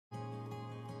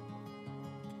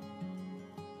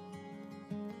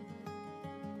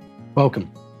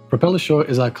Welcome. Propeller Shore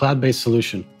is our cloud-based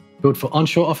solution built for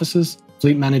onshore offices,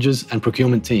 fleet managers, and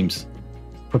procurement teams.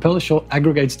 Propeller Shore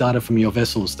aggregates data from your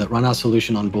vessels that run our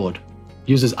solution on board,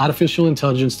 uses artificial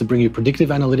intelligence to bring you predictive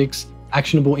analytics,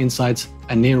 actionable insights,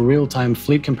 and near real-time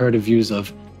fleet comparative views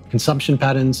of consumption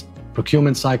patterns,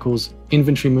 procurement cycles,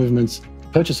 inventory movements,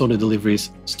 purchase order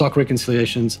deliveries, stock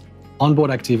reconciliations, onboard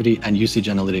activity, and usage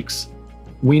analytics.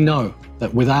 We know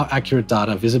that with our accurate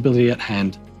data visibility at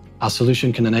hand, our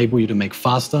solution can enable you to make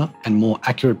faster and more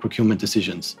accurate procurement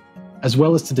decisions, as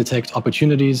well as to detect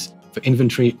opportunities for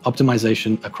inventory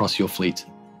optimization across your fleet.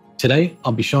 Today,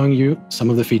 I'll be showing you some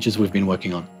of the features we've been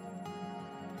working on.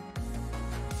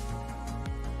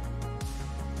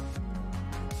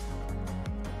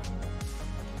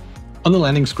 On the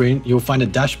landing screen, you'll find a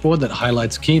dashboard that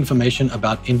highlights key information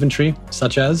about inventory,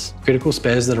 such as critical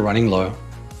spares that are running low,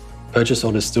 purchase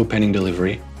orders still pending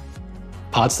delivery,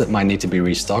 parts that might need to be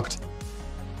restocked,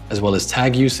 as well as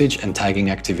tag usage and tagging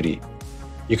activity.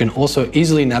 You can also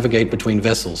easily navigate between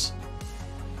vessels.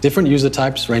 Different user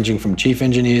types ranging from chief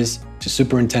engineers to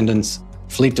superintendents,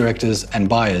 fleet directors, and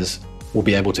buyers will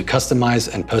be able to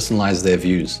customize and personalize their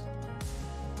views.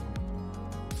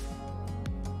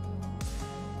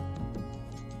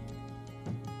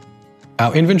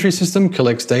 Our inventory system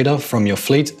collects data from your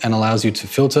fleet and allows you to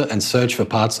filter and search for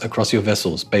parts across your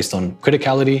vessels based on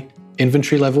criticality,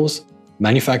 inventory levels,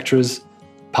 manufacturers,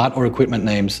 part or equipment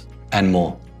names, and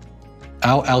more.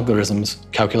 Our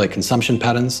algorithms calculate consumption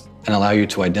patterns and allow you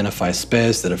to identify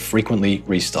spares that are frequently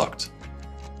restocked.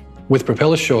 With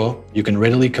Propeller Shore, you can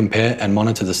readily compare and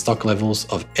monitor the stock levels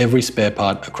of every spare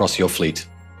part across your fleet.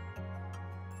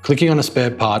 Clicking on a spare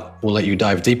part will let you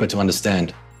dive deeper to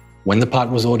understand when the part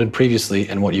was ordered previously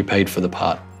and what you paid for the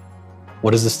part.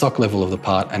 What is the stock level of the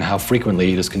part and how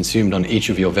frequently it is consumed on each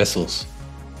of your vessels?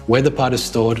 Where the part is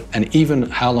stored and even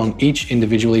how long each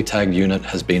individually tagged unit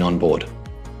has been on board.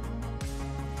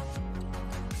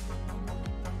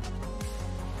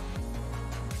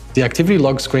 The activity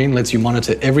log screen lets you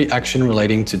monitor every action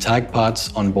relating to tagged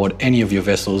parts on board any of your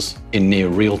vessels in near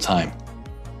real time.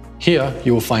 Here,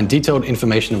 you will find detailed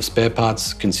information of spare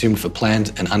parts consumed for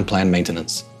planned and unplanned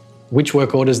maintenance, which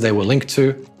work orders they were linked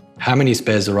to, how many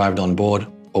spares arrived on board,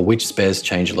 or which spares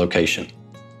changed location.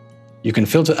 You can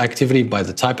filter activity by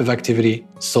the type of activity,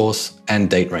 source, and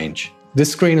date range.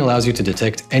 This screen allows you to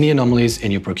detect any anomalies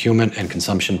in your procurement and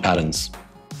consumption patterns.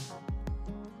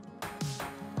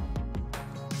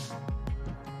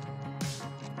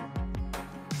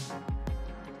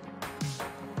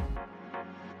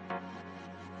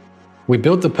 We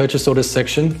built the purchase orders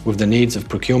section with the needs of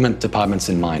procurement departments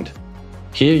in mind.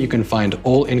 Here you can find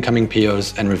all incoming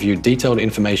POs and review detailed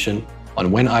information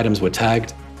on when items were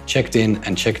tagged, checked in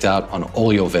and checked out on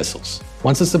all your vessels.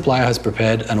 Once a supplier has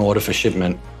prepared an order for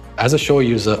shipment, as a Shore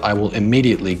user, I will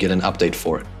immediately get an update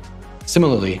for it.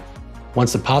 Similarly,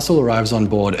 once the parcel arrives on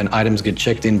board and items get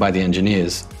checked in by the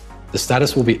engineers, the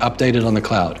status will be updated on the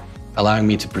cloud, allowing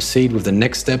me to proceed with the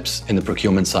next steps in the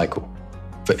procurement cycle.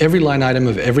 For every line item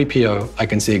of every PO, I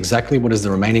can see exactly what is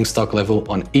the remaining stock level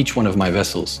on each one of my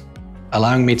vessels,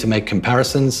 allowing me to make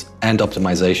comparisons and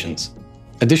optimizations.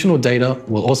 Additional data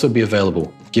will also be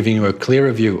available, giving you a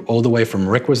clearer view all the way from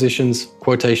requisitions,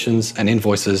 quotations, and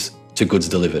invoices to goods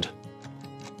delivered.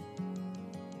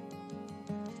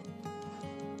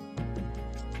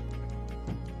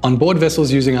 On board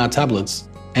vessels using our tablets,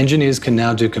 engineers can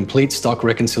now do complete stock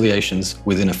reconciliations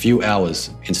within a few hours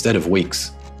instead of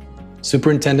weeks.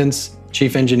 Superintendents,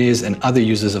 chief engineers, and other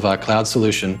users of our cloud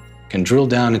solution can drill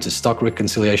down into stock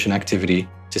reconciliation activity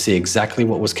to see exactly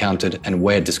what was counted and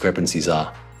where discrepancies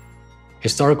are.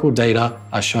 Historical data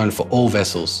are shown for all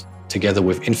vessels, together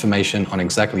with information on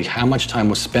exactly how much time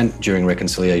was spent during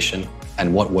reconciliation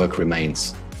and what work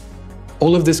remains.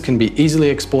 All of this can be easily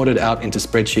exported out into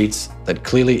spreadsheets that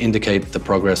clearly indicate the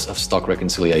progress of stock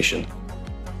reconciliation.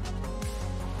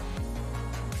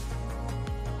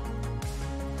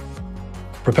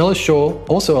 Propeller Shore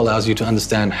also allows you to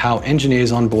understand how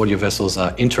engineers on board your vessels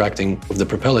are interacting with the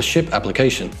Propeller ship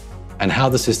application and how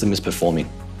the system is performing.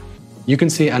 You can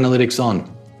see analytics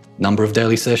on number of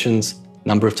daily sessions,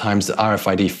 number of times the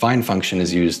RFID find function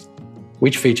is used,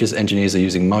 which features engineers are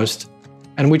using most,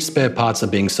 and which spare parts are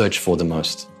being searched for the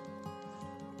most.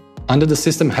 Under the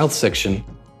System Health section,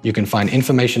 you can find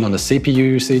information on the CPU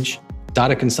usage,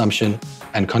 data consumption,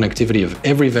 and connectivity of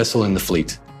every vessel in the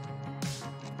fleet.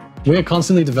 We are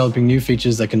constantly developing new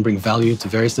features that can bring value to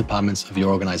various departments of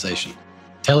your organization.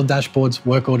 Tailored dashboards,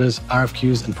 work orders,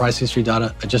 RFQs, and price history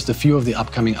data are just a few of the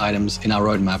upcoming items in our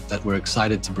roadmap that we're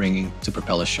excited to bring to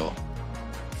Propeller Shore.